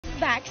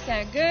back,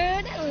 so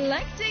good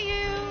luck to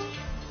you.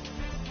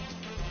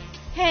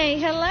 Hey,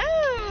 hello,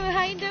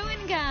 how you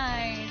doing,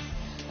 guys?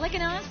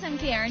 Looking awesome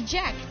here.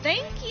 Jack,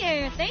 thank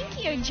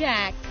you,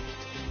 Jack.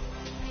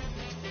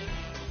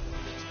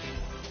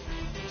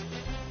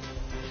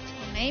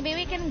 Maybe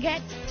we can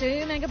get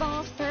 2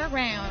 megaballs per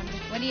round.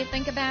 What do you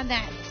think about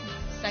that?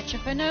 Such a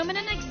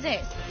phenomenon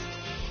exists.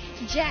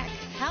 Jack,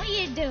 how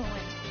you doing?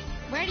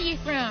 Where are you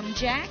from,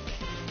 Jack?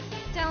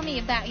 Tell me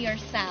about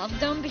yourself.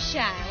 Don't be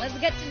shy. Let's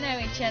get to know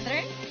each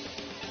other.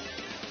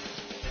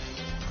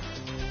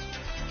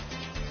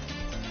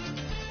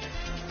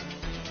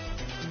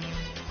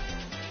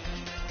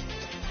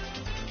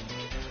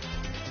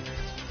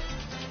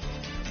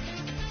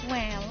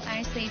 Well,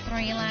 I see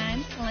 3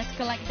 lines. Let's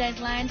collect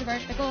those lines: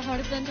 vertical,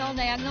 horizontal,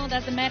 diagonal.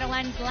 Doesn't matter,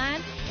 lines,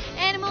 line,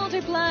 and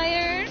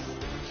multipliers.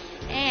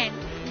 And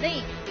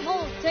the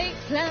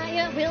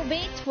multiplier will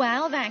be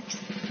 12x.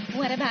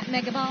 What about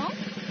megaball?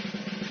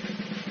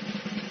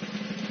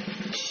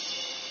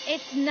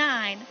 It's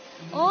 9.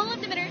 All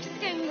of the winners,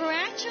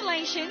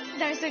 congratulations.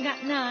 Those who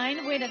got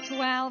 9 with a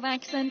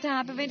 12x on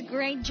top of it.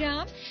 Great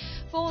job.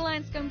 4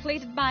 lines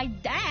completed by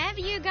Dave.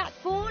 You got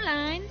 4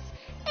 lines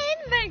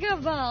and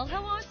megaball.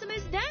 How awesome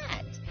is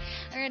that?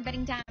 Our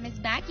betting time is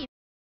back.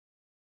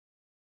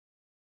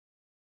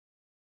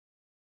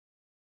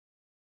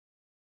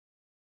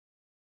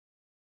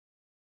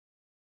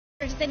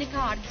 In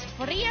cards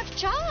free of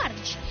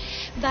charge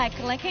by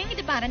clicking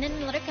the button in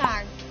the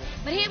cards.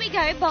 But here we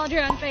go, ball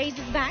drawn phase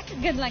is back.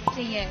 Good luck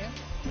to you.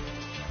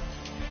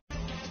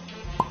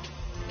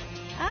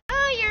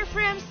 You're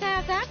from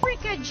South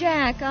Africa,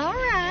 Jack. All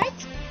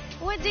right.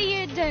 What do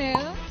you do?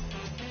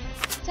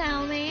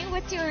 Tell me,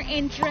 what's your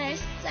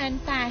interests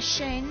and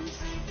passions?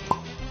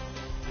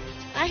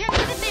 I have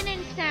never been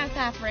in South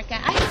Africa.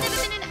 I have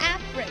never been in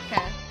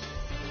Africa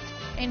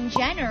in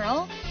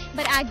general,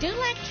 but I do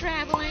like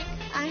traveling.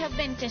 I have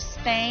been to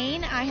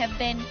Spain. I have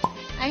been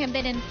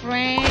in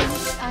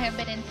France. I have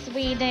been in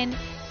Sweden.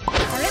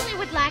 I really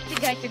would like to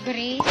go to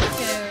Greece,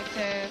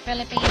 to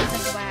Philippines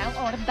as well,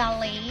 or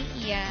Bali.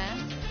 Yeah.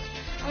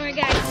 Alright,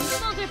 guys,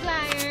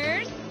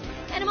 multipliers.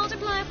 And the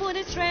multiplier for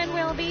this round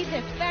will be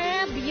the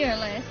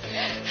fabulous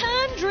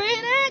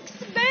 100x.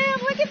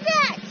 Bam! Look at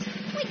that.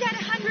 We got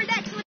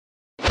 100x.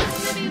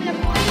 It's going to be the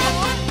 44.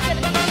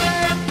 It's going to be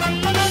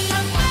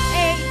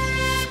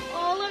 38.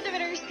 All of the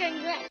winners,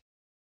 congrats.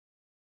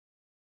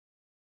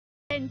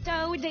 And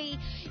Toadie,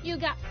 you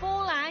got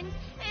 4 lines,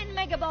 and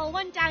Megaball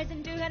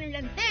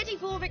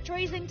 1,234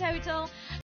 victories in total.